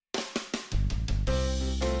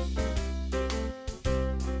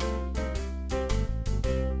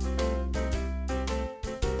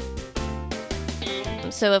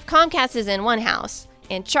So if Comcast is in one house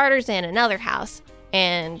and Charter's in another house,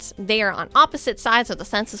 and they are on opposite sides of the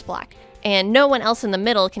census block, and no one else in the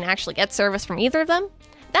middle can actually get service from either of them,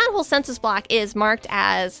 that whole census block is marked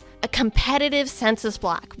as a competitive census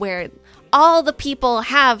block where all the people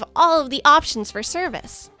have all of the options for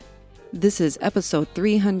service. This is episode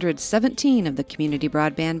 317 of the Community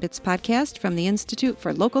Broadband Bits podcast from the Institute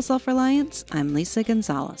for Local Self-Reliance. I'm Lisa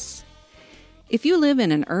Gonzalez. If you live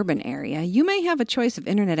in an urban area, you may have a choice of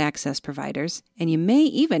internet access providers, and you may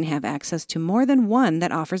even have access to more than one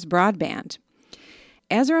that offers broadband.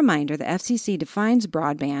 As a reminder, the FCC defines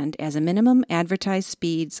broadband as a minimum advertised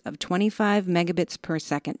speeds of 25 megabits per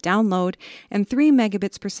second download and 3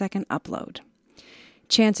 megabits per second upload.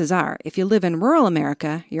 Chances are, if you live in rural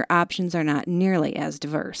America, your options are not nearly as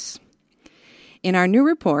diverse. In our new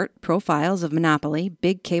report, Profiles of Monopoly,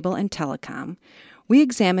 Big Cable and Telecom, we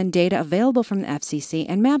examined data available from the FCC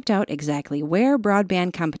and mapped out exactly where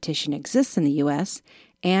broadband competition exists in the U.S.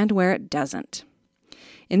 and where it doesn't.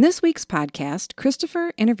 In this week's podcast,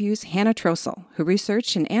 Christopher interviews Hannah Trossel, who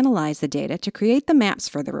researched and analyzed the data to create the maps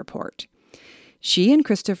for the report. She and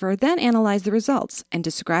Christopher then analyzed the results and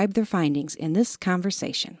described their findings in this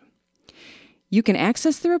conversation. You can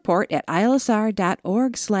access the report at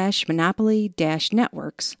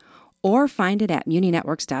ilsr.org/monopoly-networks or find it at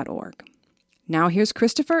muninetworks.org. Now here's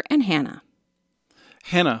Christopher and Hannah.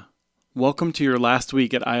 Hannah, welcome to your last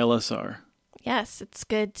week at ILSR. Yes, it's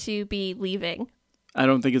good to be leaving. I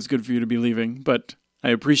don't think it's good for you to be leaving, but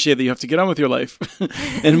I appreciate that you have to get on with your life.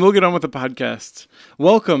 And we'll get on with the podcast.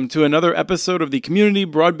 Welcome to another episode of the Community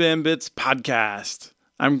Broadband Bits podcast.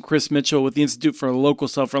 I'm Chris Mitchell with the Institute for Local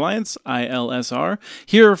Self-Reliance, ILSR,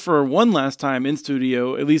 here for one last time in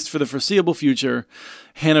studio, at least for the foreseeable future,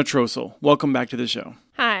 Hannah Trossel. Welcome back to the show.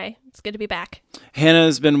 Hi, it's good to be back. Hannah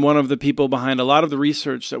has been one of the people behind a lot of the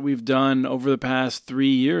research that we've done over the past 3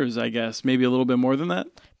 years, I guess, maybe a little bit more than that.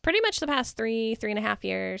 Pretty much the past three and a half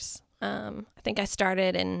years. I think I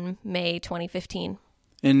started in May 2015.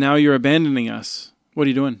 And now you're abandoning us. What are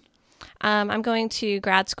you doing? I'm going to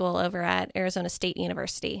grad school over at Arizona State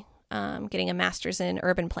University, getting a master's in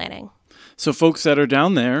urban planning. So folks that are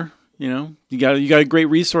down there, you got a great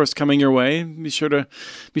resource coming your way. Be sure to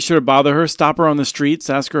bother her, stop her on the streets,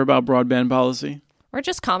 ask her about broadband policy. Or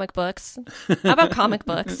just comic books. How about comic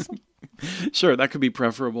books? Sure, that could be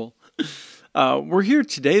preferable. We're here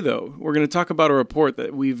today, though. We're going to talk about a report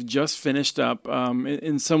that we've just finished up.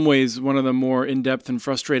 In some ways, one of the more in-depth and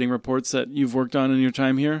frustrating reports that you've worked on in your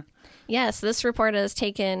time here. Yes, this report has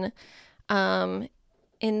taken,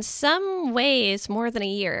 in some ways, more than a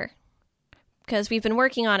year. Because we've been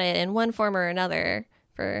working on it in one form or another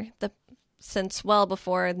since well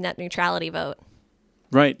before net neutrality vote.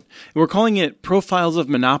 Right. We're calling it Profiles of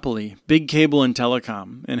Monopoly, Big Cable and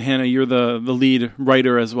Telecom. And Hannah, you're the lead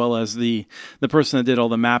writer as well as the person that did all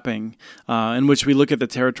the mapping, in which we look at the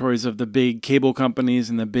territories of the big cable companies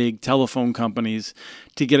and the big telephone companies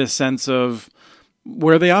to get a sense of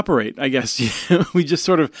where they operate, I guess. We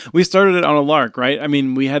started it on a lark, right? I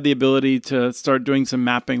mean, we had the ability to start doing some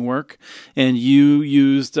mapping work, and you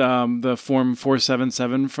used the Form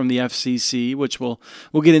 477 from the FCC, which we'll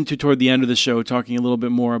get into toward the end of the show, talking a little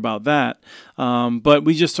bit more about that. But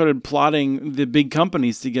we just started plotting the big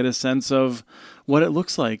companies to get a sense of what it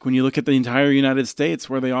looks like when you look at the entire United States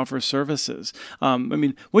where they offer services.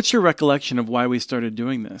 What's your recollection of why we started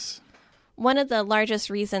doing this? One of the largest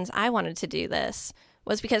reasons I wanted to do this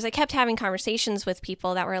was because I kept having conversations with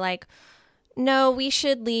people that were like, no, we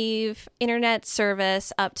should leave internet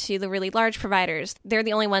service up to the really large providers. They're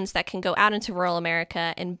the only ones that can go out into rural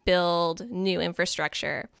America and build new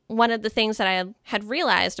infrastructure. One of the things that I had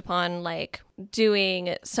realized upon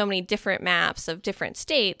doing so many different maps of different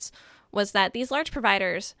states was that these large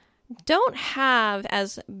providers don't have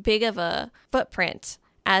as big of a footprint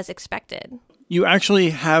as expected. You actually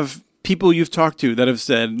have people you've talked to that have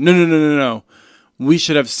said, no, we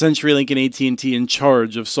should have CenturyLink and AT&T in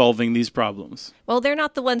charge of solving these problems. Well, they're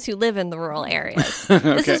not the ones who live in the rural areas.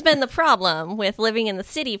 Okay. This has been the problem with living in the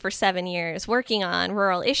city for 7 years, working on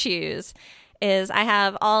rural issues, is I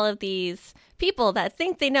have all of these people that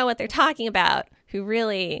think they know what they're talking about who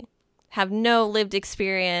really have no lived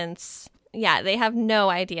experience. Yeah, they have no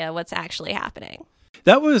idea what's actually happening.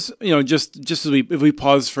 That was, just as if we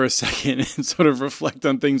pause for a second and sort of reflect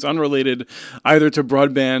on things unrelated either to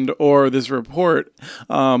broadband or this report.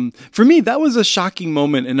 For me, that was a shocking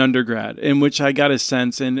moment in undergrad in which I got a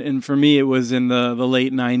sense, and for me, it was in the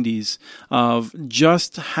late 90s, of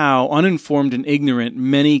just how uninformed and ignorant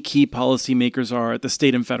many key policymakers are at the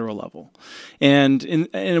state and federal level. And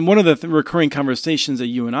one of the recurring conversations that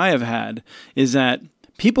you and I have had is that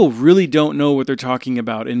people really don't know what they're talking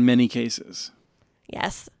about in many cases.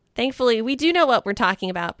 Yes. Thankfully, we do know what we're talking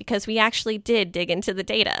about because we actually did dig into the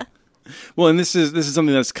data. Well, and this is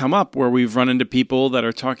something that's come up where we've run into people that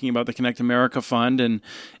are talking about the Connect America Fund, and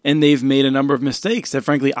they've made a number of mistakes that,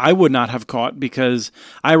 frankly, I would not have caught because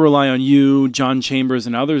I rely on you, John Chambers,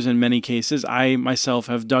 and others in many cases. I myself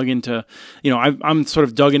have dug into, I'm sort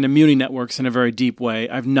of dug into Muni networks in a very deep way.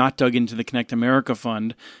 I've not dug into the Connect America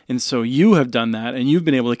Fund, and so you have done that, and you've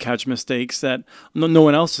been able to catch mistakes that no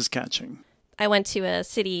one else is catching. I went to a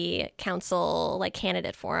city council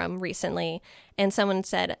candidate forum recently, and someone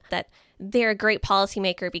said that they're a great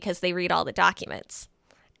policymaker because they read all the documents.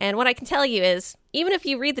 And what I can tell you is, even if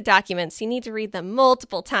you read the documents, you need to read them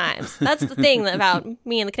multiple times. That's the thing about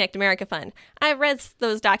me and the Connect America Fund. I've read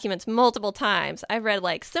those documents multiple times. I've read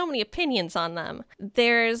so many opinions on them.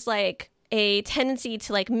 There's a tendency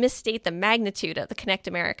to misstate the magnitude of the Connect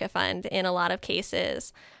America Fund in a lot of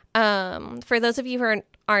cases. For those of you who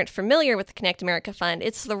aren't familiar with the Connect America Fund,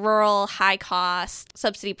 it's the rural high-cost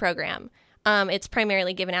subsidy program. It's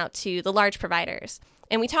primarily given out to the large providers.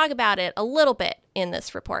 And we talk about it a little bit in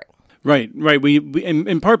this report. Right. We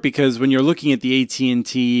in part because when you're looking at the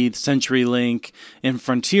AT&T, CenturyLink, and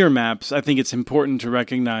Frontier maps, I think it's important to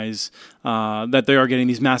recognize that they are getting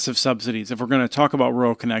these massive subsidies. If we're going to talk about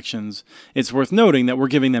rural connections, it's worth noting that we're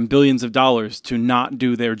giving them billions of dollars to not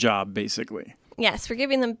do their job, basically. Yes, we're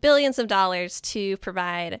giving them billions of dollars to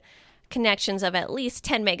provide connections of at least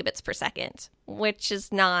 10 megabits per second, which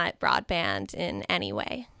is not broadband in any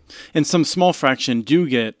way. And some small fraction do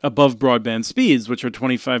get above broadband speeds, which are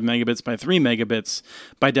 25 megabits by 3 megabits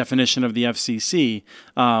by definition of the FCC.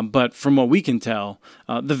 But from what we can tell,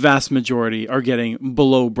 the vast majority are getting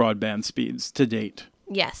below broadband speeds to date.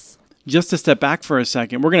 Yes. Just to step back for a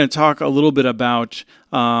second, we're going to talk a little bit about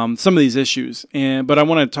some of these issues, but I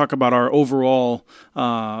want to talk about our overall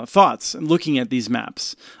thoughts looking at these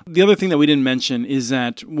maps. The other thing that we didn't mention is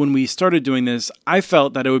that when we started doing this, I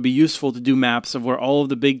felt that it would be useful to do maps of where all of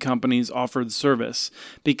the big companies offered service,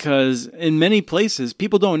 because in many places,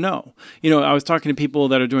 people don't know. I was talking to people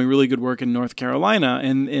that are doing really good work in North Carolina,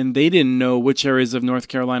 and they didn't know which areas of North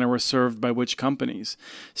Carolina were served by which companies.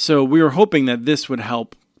 So we were hoping that this would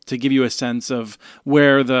help to give you a sense of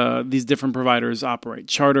where these different providers operate.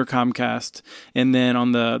 Charter, Comcast, and then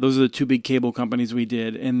those are the two big cable companies we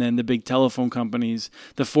did, and then the big telephone companies,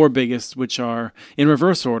 the four biggest, which are in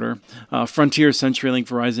reverse order: Frontier, CenturyLink,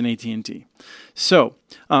 Verizon, AT&T. So,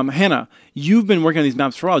 Hannah, you've been working on these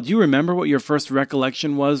maps for a while. Do you remember what your first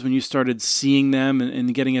recollection was when you started seeing them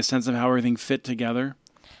and getting a sense of how everything fit together?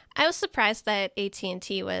 I was surprised that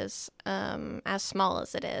AT&T was as small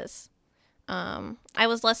as it is. I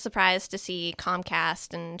was less surprised to see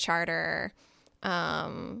Comcast and Charter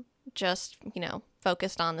just,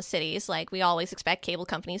 focused on the cities. We always expect cable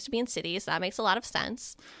companies to be in cities. That makes a lot of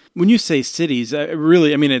sense. When you say cities,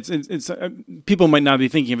 really, it's people might not be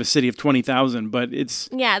thinking of a city of 20,000, but it's...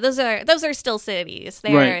 Yeah, those are still cities.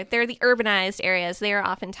 They're the urbanized areas. They are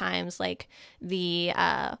oftentimes the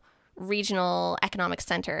regional economic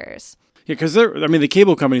centers. Yeah, because the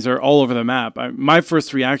cable companies are all over the map. My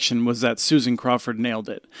first reaction was that Susan Crawford nailed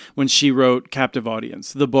it when she wrote Captive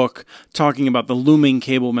Audience, the book talking about the looming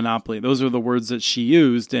cable monopoly. Those are the words that she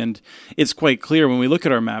used, and it's quite clear when we look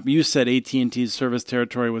at our map. You said AT&T's service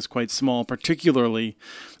territory was quite small, particularly,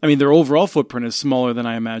 their overall footprint is smaller than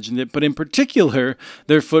I imagined it, but in particular,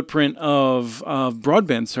 their footprint of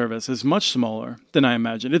broadband service is much smaller than I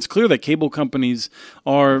imagined. It's clear that cable companies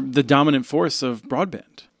are the dominant force of broadband.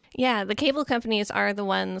 Yeah, the cable companies are the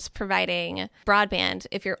ones providing broadband.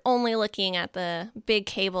 If you're only looking at the big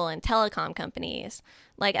cable and telecom companies,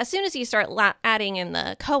 as soon as you start adding in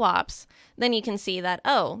the co-ops, then you can see that,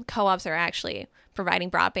 co-ops are actually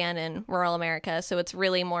providing broadband in rural America. So it's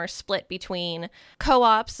really more split between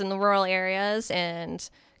co-ops in the rural areas and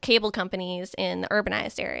cable companies in the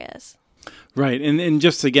urbanized areas. Right. And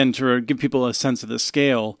just again, to give people a sense of the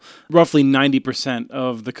scale, roughly 90%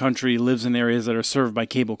 of the country lives in areas that are served by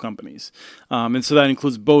cable companies. And so that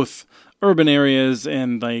includes both urban areas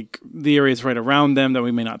and the areas right around them that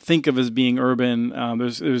we may not think of as being urban.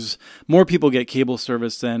 There's more people get cable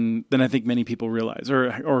service than I think many people realize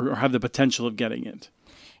or have the potential of getting it.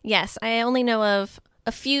 Yes. I only know of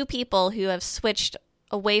a few people who have switched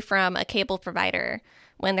away from a cable provider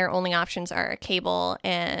when their only options are cable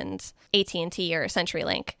and AT&T or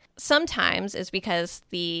CenturyLink. Sometimes it's because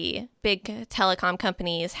the big telecom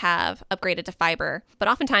companies have upgraded to fiber, but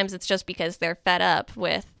oftentimes it's just because they're fed up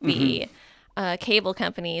with the cable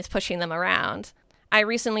companies pushing them around. I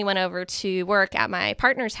recently went over to work at my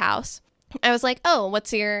partner's house. I was like,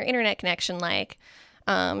 what's your internet connection like?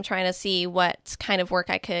 trying to see what kind of work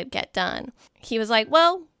I could get done. He was like,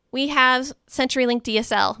 well, we have CenturyLink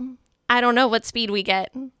DSL. I don't know what speed we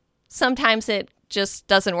get. Sometimes it just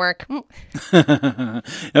doesn't work.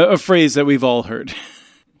 A phrase that we've all heard.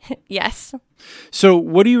 Yes. So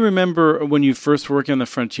what do you remember when you first worked on the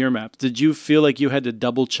Frontier maps? Did you feel like you had to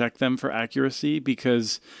double check them for accuracy?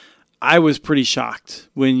 Because I was pretty shocked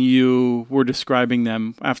when you were describing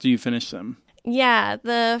them after you finished them. Yeah,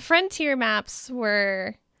 the Frontier maps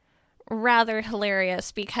were rather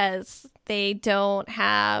hilarious because they don't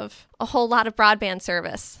have a whole lot of broadband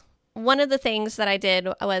service. One of the things that I did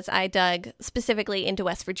was I dug specifically into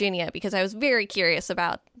West Virginia because I was very curious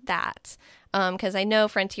about that. Because I know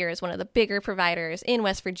Frontier is one of the bigger providers in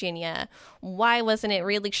West Virginia. Why wasn't it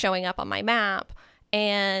really showing up on my map?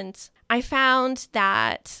 And I found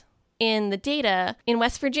that in the data in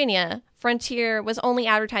West Virginia, Frontier was only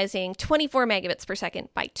advertising 24 megabits per second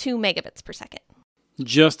by 2 megabits per second.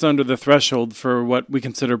 Just under the threshold for what we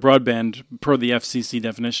consider broadband per the FCC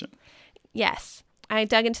definition. Yes. I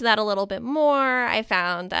dug into that a little bit more. I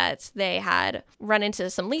found that they had run into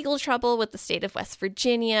some legal trouble with the state of West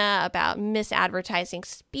Virginia about misadvertising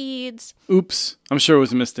speeds. Oops. I'm sure it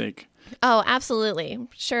was a mistake. Oh, absolutely.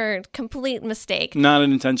 Sure. Complete mistake. Not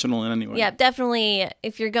intentional in any way. Yeah, definitely.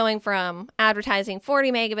 If you're going from advertising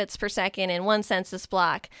 40 megabits per second in one census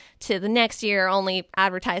block to the next year only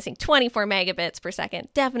advertising 24 megabits per second,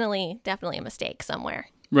 definitely a mistake somewhere.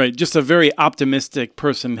 Right. Just a very optimistic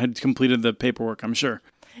person had completed the paperwork, I'm sure.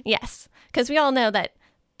 Yes, because we all know that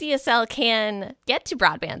DSL can get to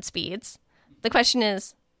broadband speeds. The question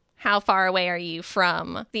is, how far away are you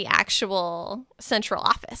from the actual central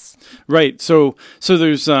office? Right. So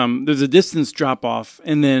there's a distance drop off,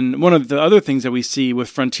 and then one of the other things that we see with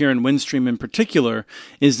Frontier and Windstream in particular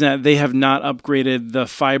is that they have not upgraded the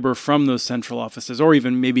fiber from those central offices, or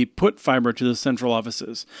even maybe put fiber to those central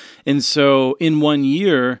offices. And so in 1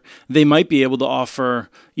 year, they might be able to offer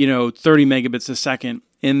 30 megabits a second.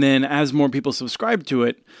 And then as more people subscribe to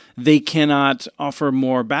it, they cannot offer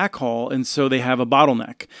more backhaul, and so they have a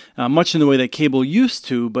bottleneck, much in the way that cable used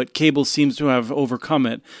to, but cable seems to have overcome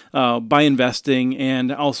it by investing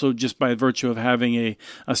and also just by virtue of having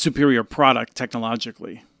a superior product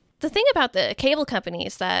technologically. The thing about the cable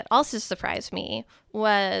companies that also surprised me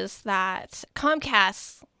was that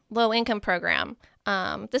Comcast's low-income program,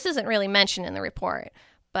 this isn't really mentioned in the report,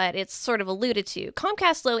 but it's sort of alluded to.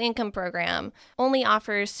 Comcast's low-income program only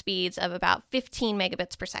offers speeds of about 15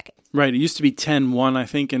 megabits per second. Right. It used to be 10.1, I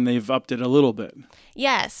think, and they've upped it a little bit.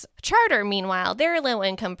 Yes. Charter, meanwhile, their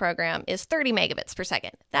low-income program is 30 megabits per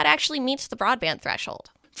second. That actually meets the broadband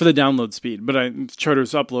threshold. For the download speed. But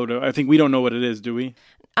Charter's upload, I think we don't know what it is, do we?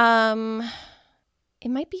 It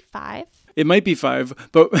might be 5. It might be 5,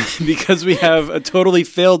 but because we have a totally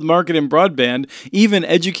failed market in broadband, even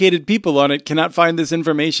educated people on it cannot find this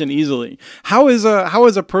information easily. How is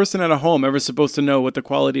a person at a home ever supposed to know what the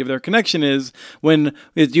quality of their connection is when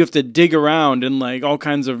you have to dig around and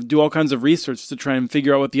do all kinds of research to try and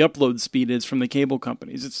figure out what the upload speed is from the cable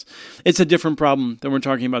companies? It's a different problem than we're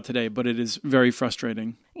talking about today, but it is very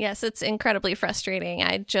frustrating. Yes, it's incredibly frustrating.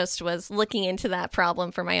 I just was looking into that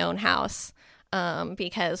problem for my own house.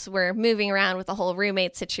 Because we're moving around with the whole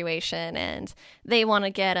roommate situation and they want to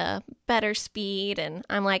get a better speed. And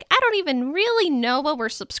I'm like, I don't even really know what we're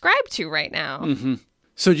subscribed to right now. Mm-hmm.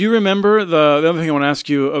 So do you remember the other thing I want to ask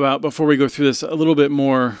you about before we go through this a little bit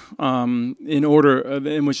more in order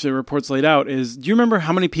in which the report's laid out is, do you remember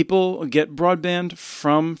how many people get broadband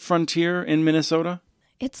from Frontier in Minnesota?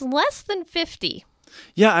 It's less than 50.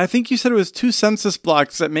 Yeah, I think you said it was 2 census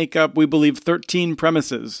blocks that make up, we believe, 13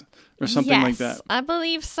 premises. Or something like that. I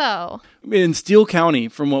believe so. In Steele County,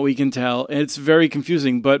 from what we can tell, it's very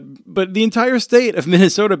confusing. But the entire state of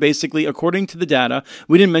Minnesota, basically, according to the data,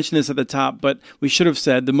 we didn't mention this at the top, but we should have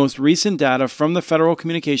said the most recent data from the Federal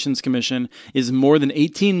Communications Commission is more than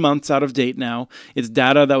 18 months out of date now. It's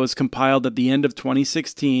data that was compiled at the end of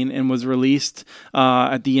 2016 and was released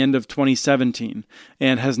at the end of 2017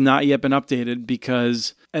 and has not yet been updated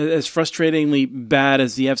because as frustratingly bad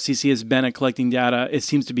as the FCC has been at collecting data, it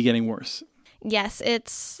seems to be getting worse. Yes,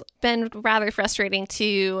 it's been rather frustrating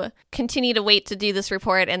to continue to wait to do this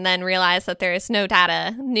report and then realize that there is new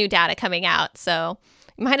data coming out. So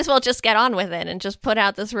you might as well just get on with it and just put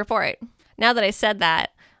out this report. Now that I said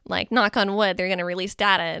that, knock on wood, they're going to release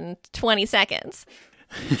data in 20 seconds.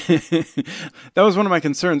 That was one of my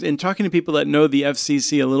concerns. In talking to people that know the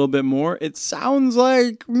FCC a little bit more, it sounds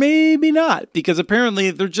like maybe not, because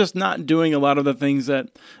apparently they're just not doing a lot of the things that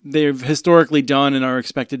they've historically done and are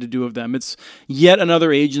expected to do of them. It's yet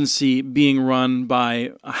another agency being run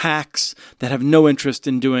by hacks that have no interest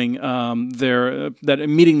in doing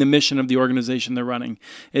meeting the mission of the organization they're running.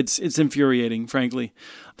 It's infuriating, frankly.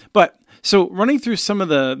 But so running through some of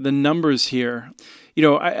the numbers here,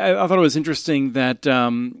 I thought it was interesting that,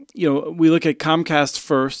 we look at Comcast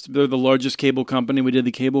first. They're the largest cable company. We did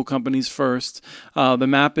the cable companies first. The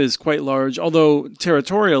map is quite large, although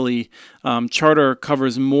territorially, Charter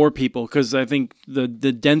covers more people because I think the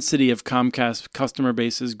density of Comcast customer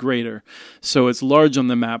base is greater. So it's large on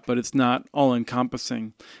the map, but it's not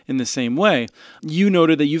all-encompassing in the same way. You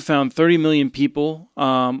noted that you found 30 million people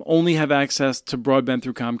only have access to broadband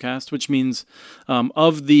through Comcast, which means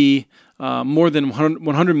of the more than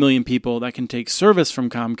 100 million people that can take service from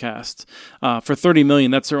Comcast. For 30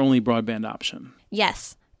 million, that's their only broadband option.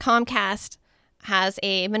 Yes, Comcast has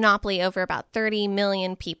a monopoly over about 30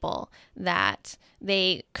 million people that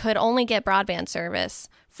they could only get broadband service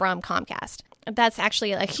from Comcast. That's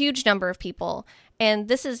actually a huge number of people, and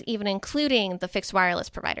this is even including the fixed wireless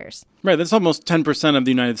providers. Right, that's almost 10% of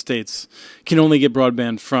the United States can only get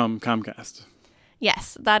broadband from Comcast.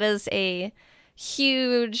 Yes, that is a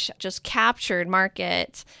huge, just captured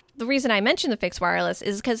market. The reason I mentioned the fixed wireless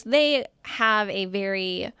is because they have a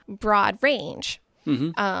very broad range.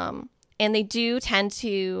 Mm-hmm. And they do tend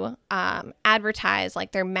to advertise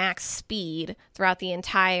like their max speed throughout the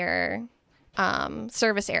entire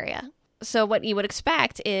service area. So what you would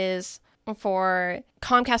expect is for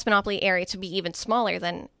Comcast monopoly area to be even smaller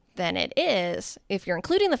than it is if you're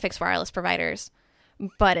including the fixed wireless providers,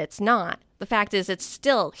 but it's not. The fact is it's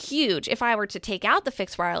still huge. If I were to take out the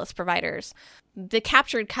fixed wireless providers, the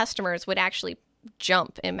captured customers would actually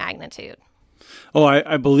jump in magnitude. Oh,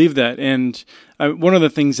 I believe that. And one of the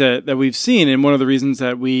things that we've seen, and one of the reasons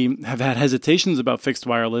that we have had hesitations about fixed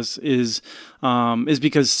wireless is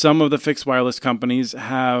because some of the fixed wireless companies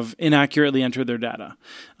have inaccurately entered their data.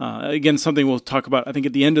 Again, something we'll talk about, I think,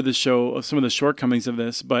 at the end of the show, of some of the shortcomings of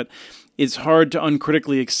this, but it's hard to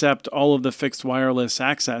uncritically accept all of the fixed wireless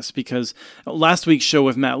access because last week's show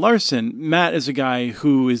with Matt Larson, Matt is a guy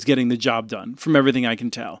who is getting the job done from everything I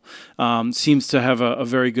can tell. Seems to have a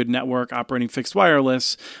very good network operating fixed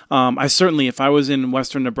wireless. I certainly, if I was in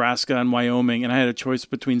western Nebraska and Wyoming and I had a choice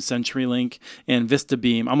between CenturyLink and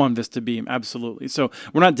VistaBeam, I'm on VistaBeam, absolutely. So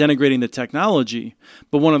we're not denigrating the technology,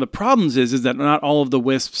 but one of the problems is that not all of the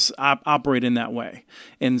WISPs operate in that way.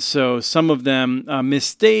 And so some of them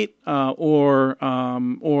misstate or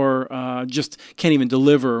just can't even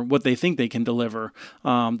deliver what they think they can deliver,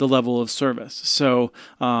 the level of service. So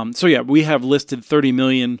yeah, we have listed 30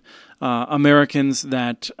 million Americans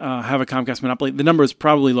that have a Comcast monopoly. The number is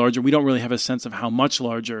probably larger. We don't really have a sense of how much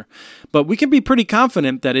larger, but we can be pretty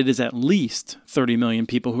confident that it is at least 30 million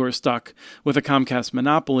people who are stuck with a Comcast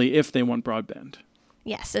monopoly if they want broadband.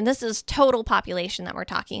 Yes, and this is total population that we're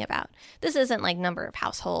talking about. This isn't like number of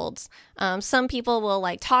households. Some people will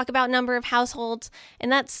like talk about number of households,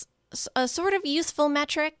 and that's a sort of useful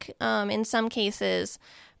metric in some cases.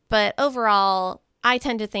 But overall, I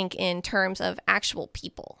tend to think in terms of actual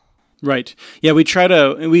people. Right. Yeah,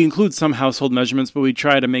 we include some household measurements, but we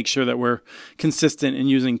try to make sure that we're consistent in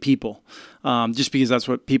using people, just because that's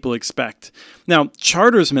what people expect. Now,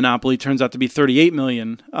 Charter's monopoly turns out to be 38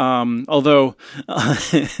 million, although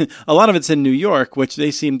a lot of it's in New York, which they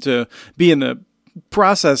seem to be in the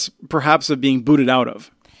process, perhaps, of being booted out of.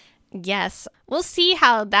 Yes. We'll see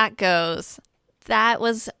how that goes. That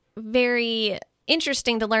was very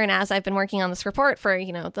interesting to learn as I've been working on this report for,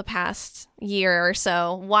 the past year or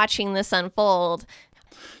so, watching this unfold.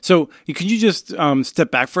 So could you just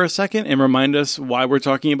step back for a second and remind us why we're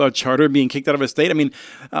talking about Charter being kicked out of a state? I mean,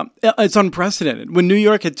 it's unprecedented. When New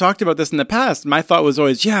York had talked about this in the past, my thought was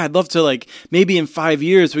always, I'd love to, maybe in 5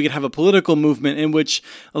 years we could have a political movement in which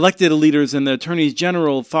elected leaders and the attorneys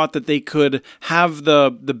general thought that they could have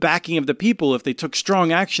the backing of the people if they took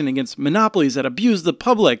strong action against monopolies that abuse the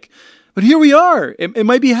public. But here we are. It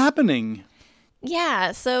might be happening.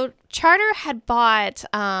 Yeah, so Charter had bought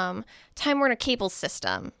Time Warner Cable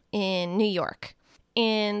System in New York.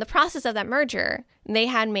 In the process of that merger, they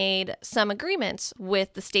had made some agreements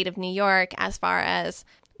with the state of New York as far as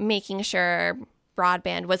making sure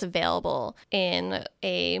broadband was available in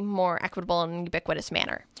a more equitable and ubiquitous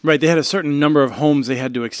manner. Right, they had a certain number of homes they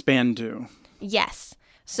had to expand to. Yes.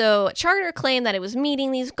 So Charter claimed that it was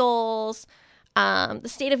meeting these goals. The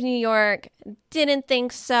state of New York didn't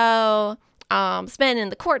think so. It's been in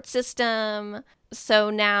the court system. So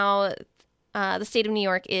now the state of New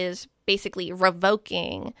York is basically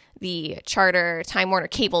revoking the Charter-Time Warner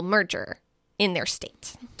Cable merger in their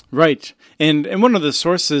state. Right. And one of the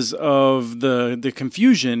sources of the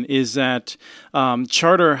confusion is that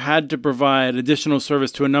Charter had to provide additional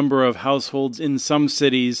service to a number of households in some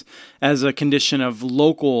cities as a condition of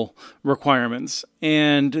local requirements.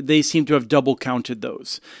 And they seem to have double counted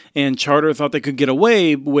those. And Charter thought they could get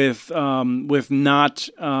away with not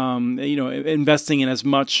investing in as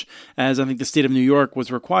much as I think the state of New York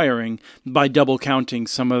was requiring by double counting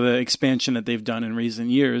some of the expansion that they've done in recent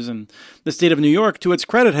years. And the state of New York, to its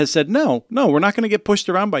credit, has said, no, we're not going to get pushed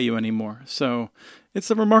around by you anymore. So it's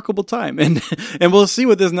a remarkable time. And we'll see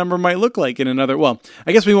what this number might look like in another, well,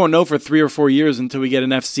 I guess we won't know for 3 or 4 years until we get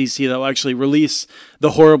an FCC that will actually release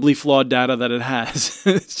the horribly flawed data that it has.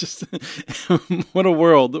 It's just, what a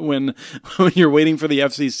world when you're waiting for the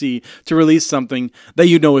FCC to release something that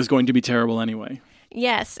you know is going to be terrible anyway.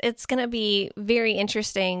 Yes, it's going to be very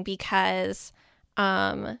interesting because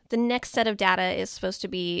the next set of data is supposed to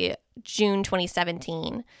be June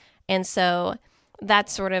 2017. And so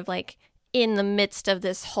that's sort of like in the midst of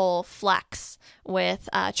this whole flux with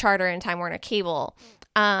Charter and Time Warner Cable.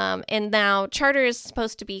 And now Charter is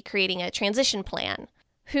supposed to be creating a transition plan.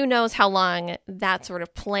 Who knows how long that sort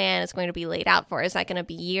of plan is going to be laid out for? Is that going to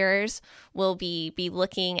be years? Will we be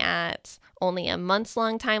looking at only a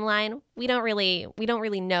months-long timeline? We don't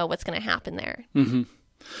really know what's going to happen there. Mm-hmm.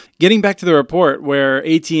 Getting back to the report where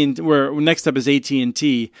next up is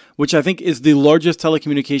AT&T, which I think is the largest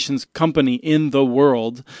telecommunications company in the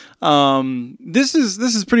world. This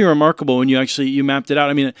is pretty remarkable when you mapped it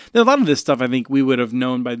out. I mean, a lot of this stuff I think we would have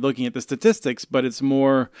known by looking at the statistics, but it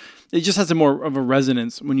just has more of a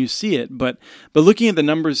resonance when you see it. But looking at the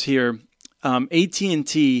numbers here,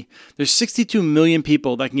 AT&T, there's 62 million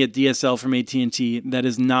people that can get DSL from AT&T that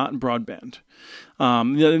is not broadband.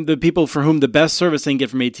 The people for whom the best service they can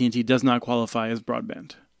get from AT&T does not qualify as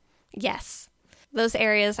broadband. Yes. Those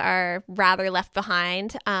areas are rather left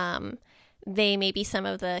behind. They may be some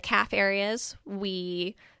of the CAF areas.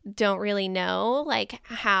 We don't really know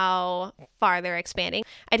how far they're expanding.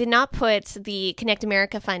 I did not put the Connect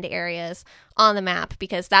America Fund areas on the map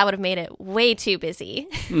because that would have made it way too busy.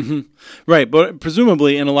 Mm-hmm. Right, but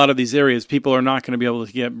presumably in a lot of these areas, people are not going to be able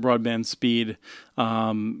to get broadband speed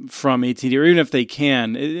from AT&T, or even if they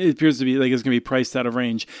can, it appears to be like it's going to be priced out of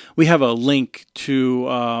range. We have a link to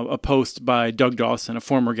a post by Doug Dawson, a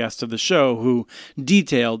former guest of the show, who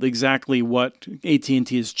detailed exactly what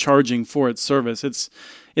AT&T is charging for its service.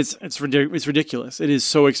 It's ridiculous. It is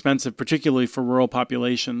so expensive, particularly for rural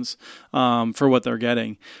populations, for what they're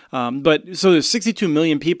getting. But so there's 62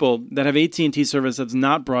 million people that have AT&T service that's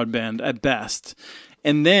not broadband at best.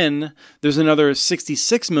 And then there's another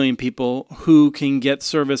 66 million people who can get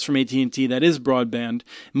service from AT&T that is broadband.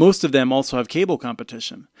 Most of them also have cable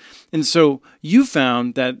competition. And so you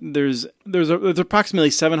found that there's approximately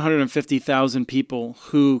 750,000 people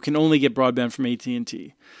who can only get broadband from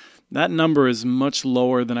AT&T. That number is much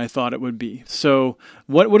lower than I thought it would be. So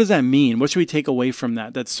what does that mean? What should we take away from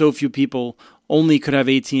that so few people only could have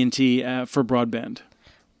AT&T for broadband?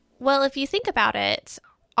 Well, if you think about it,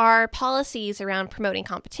 our policies around promoting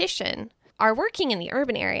competition are working in the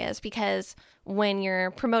urban areas because when you're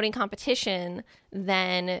promoting competition,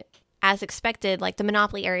 then as expected, the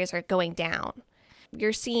monopoly areas are going down.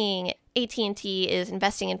 You're seeing AT&T is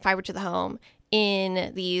investing in fiber to the home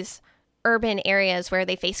in these urban areas where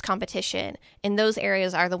they face competition, and those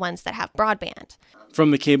areas are the ones that have broadband.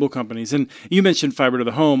 From the cable companies. And you mentioned fiber to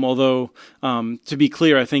the home, although to be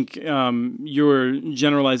clear, I think you're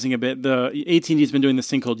generalizing a bit. The AT&T has been doing this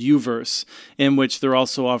thing called UVerse, in which they're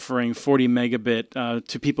also offering 40 megabit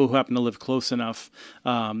to people who happen to live close enough,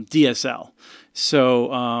 DSL. So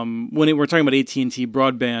when we're talking about AT&T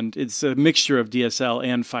broadband, it's a mixture of DSL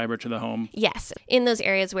and fiber to the home. Yes. In those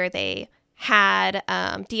areas where they had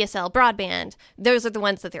DSL broadband, those are the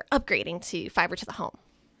ones that they're upgrading to fiber to the home.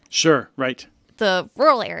 Sure, right. The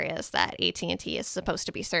rural areas that AT&T is supposed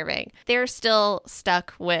to be serving, they're still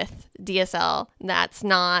stuck with DSL that's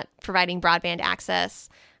not providing broadband access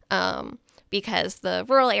because the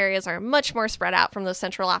rural areas are much more spread out from those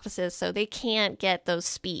central offices, so they can't get those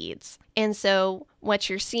speeds. And so what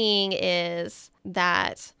you're seeing is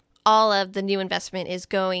that all of the new investment is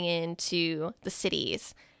going into the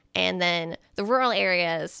cities. And then the rural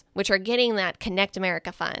areas, which are getting that Connect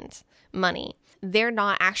America Fund money, they're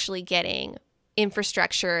not actually getting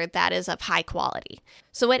infrastructure that is of high quality.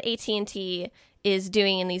 So what AT&T is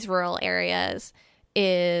doing in these rural areas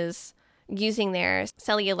is using their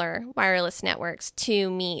cellular wireless networks to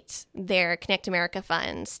meet their Connect America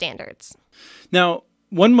Fund standards. Now,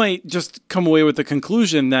 one might just come away with the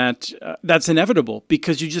conclusion that that's inevitable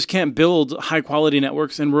because you just can't build high-quality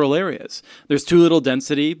networks in rural areas. There's too little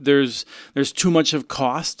density. There's too much of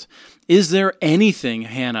cost. Is there anything,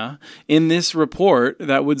 Hannah, in this report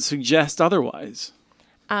that would suggest otherwise?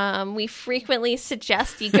 We frequently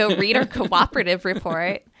suggest you go read our cooperative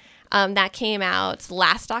report. That came out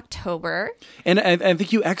last October. And I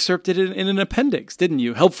think you excerpted it in an appendix, didn't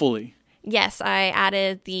you? Helpfully. Yes, I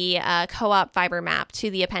added the co-op fiber map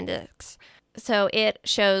to the appendix. So it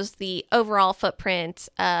shows the overall footprint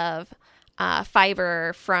of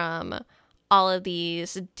fiber from all of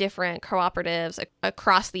these different cooperatives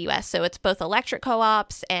across the U.S. So it's both electric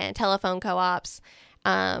co-ops and telephone co-ops.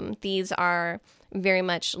 These are very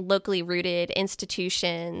much locally rooted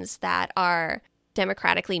institutions that are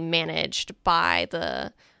democratically managed by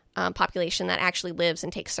the population that actually lives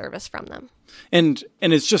and takes service from them. And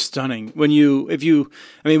it's just stunning when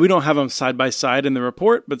we don't have them side by side in the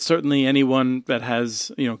report, but certainly anyone that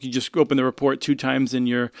has, you just open the report 2 times in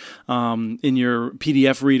your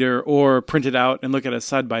PDF reader or print it out and look at it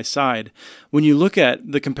side by side. When you look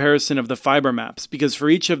at the comparison of the fiber maps, because for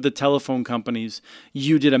each of the telephone companies,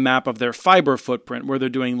 you did a map of their fiber footprint where they're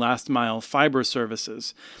doing last mile fiber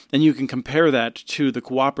services, and you can compare that to the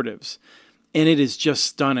cooperatives. And it is just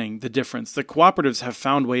stunning, the difference. The cooperatives have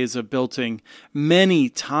found ways of building many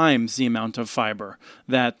times the amount of fiber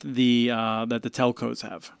that the telcos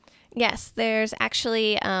have. Yes, there's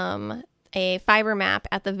actually a fiber map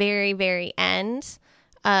at the very, very end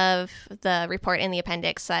of the report in the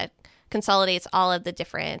appendix that consolidates all of the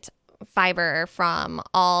different fiber from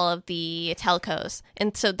all of the telcos.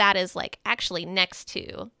 And so that is actually next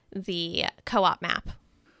to the co-op map.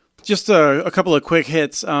 Just a couple of quick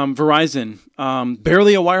hits. Verizon,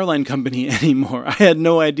 barely a wireline company anymore. I had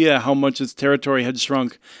no idea how much its territory had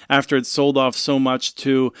shrunk after it sold off so much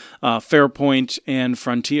to Fairpoint and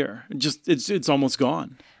Frontier. It's almost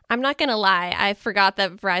gone. I'm not going to lie. I forgot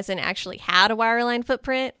that Verizon actually had a wireline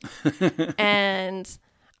footprint. And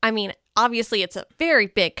I mean, obviously it's a very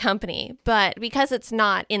big company, but because it's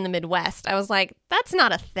not in the Midwest, I was like, that's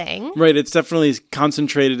not a thing. Right. It's definitely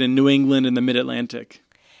concentrated in New England and the Mid-Atlantic.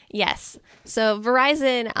 Yes. So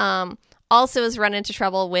Verizon also has run into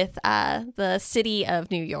trouble with the city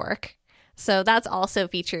of New York. So that's also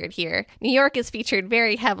featured here. New York is featured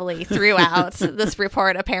very heavily throughout this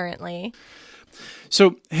report, apparently.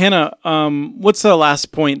 So, Hannah, what's the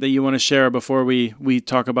last point that you want to share before we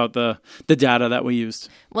talk about the data that we used?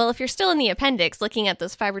 Well, if you're still in the appendix looking at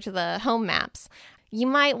those fiber to the home maps, you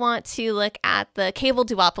might want to look at the cable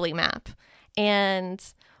duopoly map. And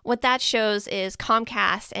what that shows is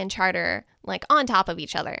Comcast and Charter on top of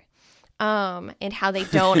each other, and how they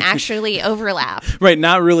don't actually overlap. Right,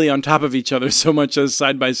 not really on top of each other so much as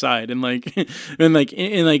side by side and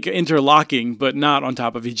interlocking, but not on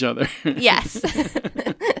top of each other. Yes.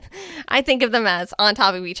 I think of them as on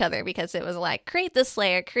top of each other because it was create this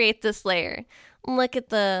layer. Look at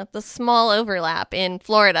the small overlap in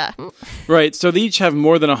Florida. Right. So they each have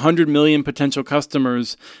more than 100 million potential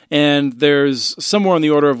customers, and there's somewhere on the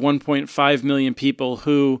order of 1.5 million people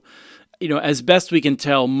who, as best we can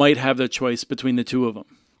tell, might have the choice between the two of them.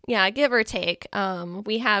 Yeah, give or take.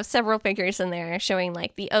 We have several figures in there showing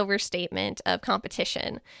the overstatement of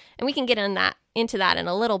competition, and we can get into that in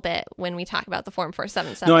a little bit when we talk about the Form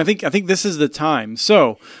 477. No, I think this is the time.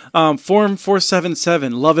 So, Form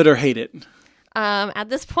 477, love it or hate it. At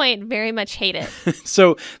this point, very much hate it.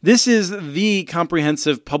 So this is the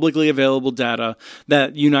comprehensive publicly available data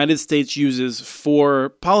that United States uses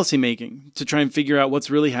for policymaking to try and figure out what's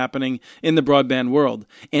really happening in the broadband world.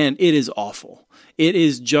 And it is awful. It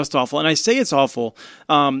is just awful. And I say it's awful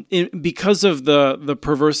because of the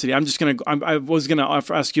perversity. I was going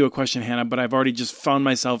to ask you a question, Hannah, but I've already just found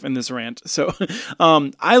myself in this rant. So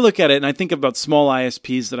I look at it and I think about small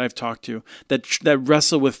ISPs that I've talked to that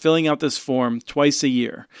wrestle with filling out this form twice a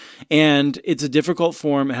year. And it's a difficult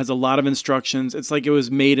form. It has a lot of instructions. It's like it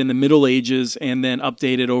was made in the Middle Ages and then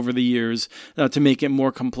updated over the years to make it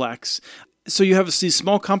more complex. So you have these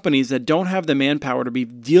small companies that don't have the manpower to be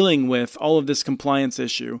dealing with all of this compliance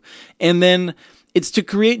issue. And then it's to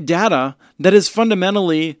create data that is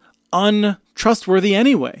fundamentally untrustworthy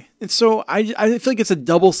anyway. And so I feel like it's a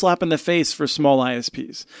double slap in the face for small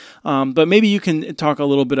ISPs. But maybe you can talk a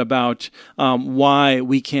little bit about why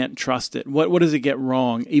we can't trust it. What does it get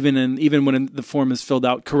wrong, even when the form is filled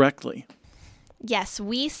out correctly? Yes,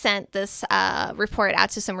 we sent this report out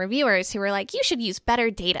to some reviewers who were like, you should use better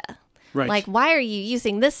data. Right. Why are you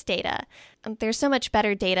using this data? there's so much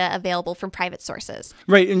better data available from private sources.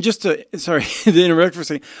 Right. And just to interrupt for a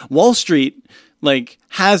second, Wall Street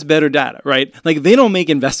has better data, right? They don't make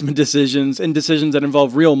investment decisions and decisions that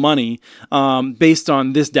involve real money based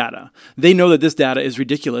on this data. They know that this data is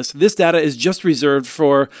ridiculous. This data is just reserved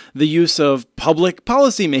for the use of public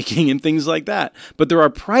policy making and things like that. But there are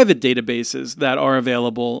private databases that are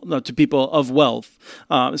available to people of wealth.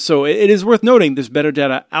 So it is worth noting there's better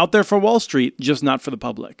data out there for Wall Street, just not for the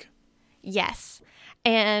public. Yes.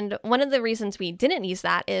 And one of the reasons we didn't use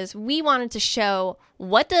that is we wanted to show,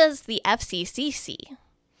 what does the FCC see?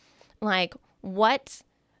 What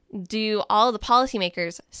do all the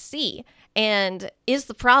policymakers see? And is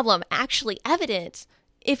the problem actually evident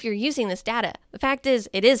if you're using this data? The fact is,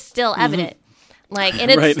 it is still evident.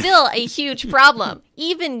 And it's Right. still a huge problem,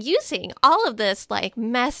 even using all of this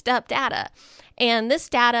messed up data. And this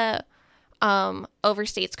data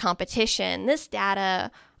overstates competition. This data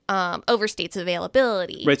overstates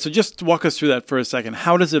availability. Right. So just walk us through that for a second.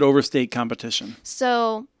 How does it overstate competition?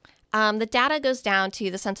 So the data goes down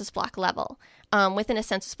to the census block level. Within a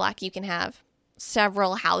census block, you can have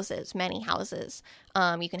several houses, many houses.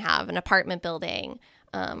 You can have an apartment building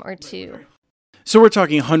or two. So we're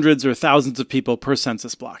talking hundreds or thousands of people per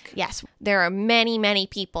census block. Yes, there are many, many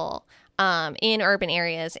people in urban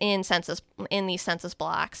areas in these census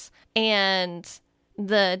blocks. And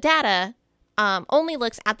the data only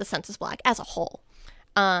looks at the census block as a whole.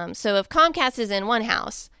 So if Comcast is in one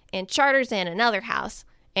house and Charter's in another house,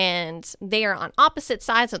 and they are on opposite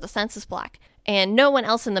sides of the census block, and no one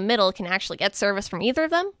else in the middle can actually get service from either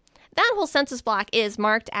of them, that whole census block is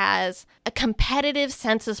marked as a competitive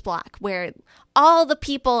census block where all the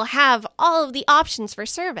people have all of the options for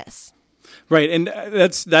service. Right, and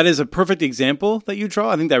that is a perfect example that you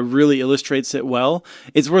draw. I think that really illustrates it well.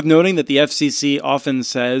 It's worth noting that the FCC often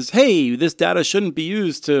says, hey, this data shouldn't be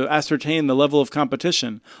used to ascertain the level of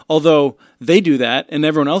competition, although they do that and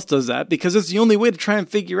everyone else does that because it's the only way to try and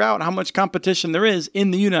figure out how much competition there is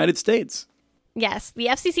in the United States. Yes, the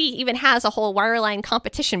FCC even has a whole wireline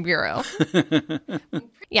competition bureau.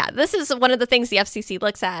 Yeah, this is one of the things the FCC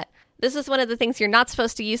looks at. This is one of the things you're not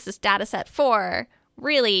supposed to use this data set for,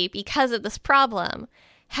 really, because of this problem.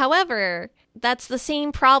 However, that's the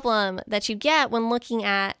same problem that you get when looking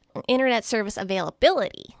at internet service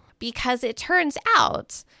availability, because it turns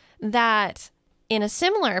out that in a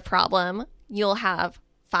similar problem, you'll have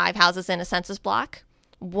 5 houses in a census block.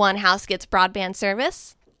 1 house gets broadband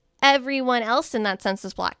service. Everyone else in that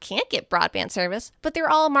census block can't get broadband service, but they're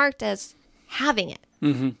all marked as having it.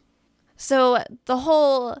 Mm-hmm. So the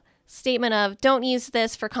whole statement of don't use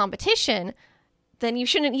this for competition, then you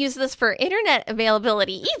shouldn't use this for internet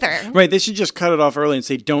availability either. Right. They should just cut it off early and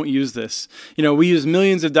say, don't use this. We use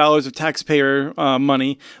millions of dollars of taxpayer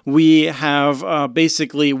money. We have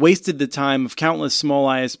basically wasted the time of countless small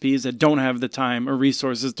ISPs that don't have the time or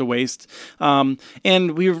resources to waste.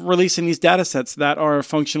 And we're releasing these data sets that are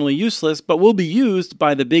functionally useless, but will be used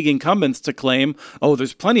by the big incumbents to claim, oh,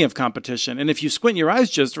 there's plenty of competition. And if you squint your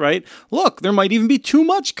eyes just right, look, there might even be too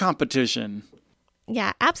much competition.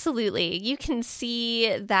 Yeah, absolutely. You can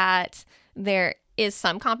see that there is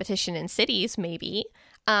some competition in cities, maybe.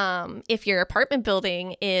 If your apartment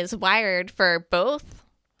building is wired for both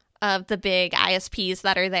of the big ISPs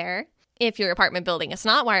that are there. If your apartment building is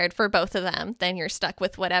not wired for both of them, then you're stuck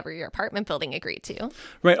with whatever your apartment building agreed to.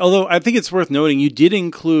 Right. Although I think it's worth noting, you did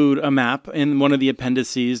include a map in one of the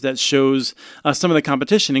appendices that shows some of the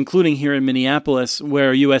competition, including here in Minneapolis,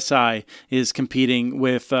 where USI is competing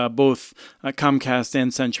with both Comcast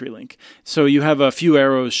and CenturyLink. So you have a few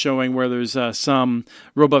arrows showing where there's some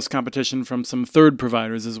robust competition from some third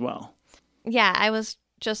providers as well. Yeah, I was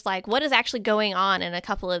just like, what is actually going on in a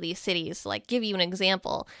couple of these cities? Give you an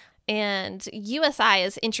example. And USI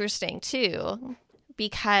is interesting, too,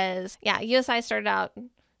 because, USI started out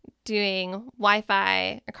doing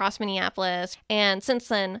Wi-Fi across Minneapolis. And since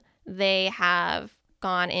then, they have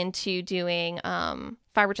gone into doing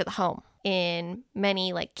fiber to the home in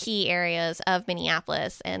many, key areas of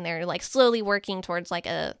Minneapolis. And they're, slowly working towards,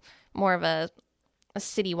 more of a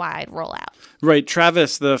citywide rollout. Right.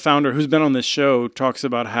 Travis, the founder who's been on this show, talks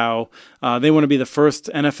about how they want to be the first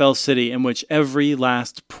NFL city in which every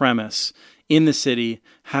last premise in the city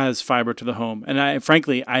has fiber to the home. And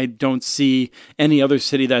I don't see any other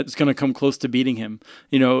city that's going to come close to beating him.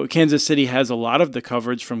 Kansas City has a lot of the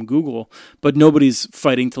coverage from Google, but nobody's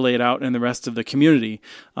fighting to lay it out in the rest of the community.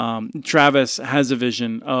 Travis has a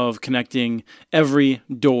vision of connecting every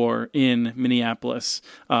door in Minneapolis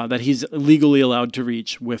that he's legally allowed to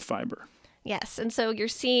reach with fiber. Yes. And so you're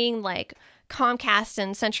seeing Comcast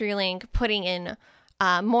and CenturyLink putting in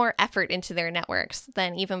more effort into their networks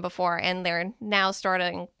than even before, and they're now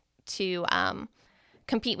starting to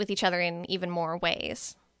compete with each other in even more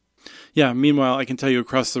ways. Yeah, meanwhile, I can tell you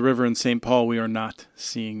across the river in St. Paul, we are not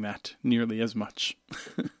seeing that nearly as much.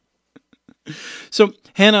 So,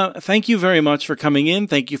 Hannah, thank you very much for coming in.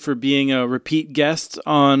 Thank you for being a repeat guest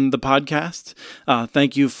on the podcast.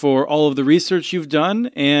 Thank you for all of the research you've done.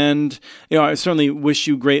 And, I certainly wish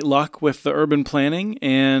you great luck with the urban planning.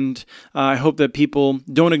 And I hope that people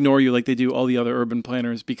don't ignore you like they do all the other urban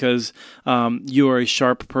planners, because you are a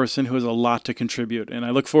sharp person who has a lot to contribute. And I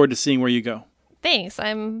look forward to seeing where you go. Thanks.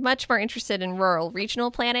 I'm much more interested in rural regional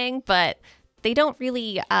planning, but they don't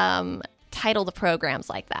really title the programs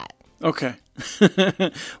like that. Okay.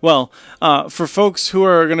 Well, for folks who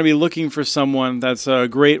are going to be looking for someone that's a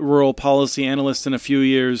great rural policy analyst in a few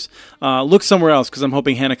years, look somewhere else, because I'm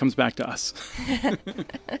hoping Hannah comes back to us.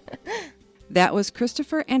 That was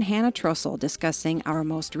Christopher and Hannah Trossel discussing our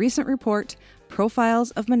most recent report, Profiles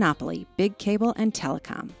of Monopoly, Big Cable and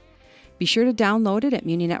Telecom. Be sure to download it at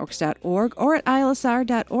muninetworks.org or at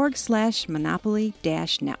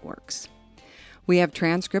ilsr.org/monopoly-networks. We have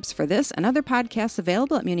transcripts for this and other podcasts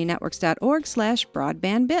available at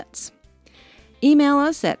muninetworks.org/broadbandbits. Email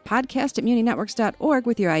us at podcast@muninetworks.org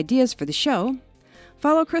with your ideas for the show.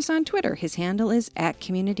 Follow Chris on Twitter. His handle is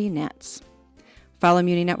 @CommunityNets. Follow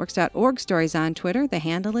muninetworks.org stories on Twitter. The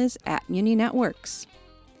handle is @muninetworks.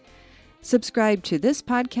 Subscribe to this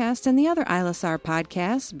podcast and the other ILSR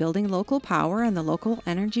podcasts, Building Local Power and the Local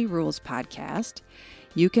Energy Rules podcast.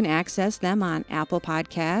 You can access them on Apple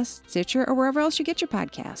Podcasts, Stitcher, or wherever else you get your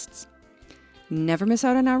podcasts. Never miss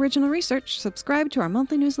out on our original research. Subscribe to our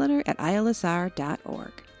monthly newsletter at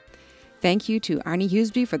ilsr.org. Thank you to Arnie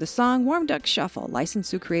Huseby for the song Warm Duck Shuffle,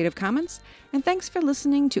 licensed through Creative Commons. And thanks for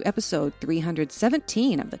listening to episode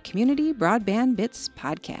 317 of the Community Broadband Bits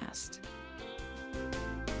podcast.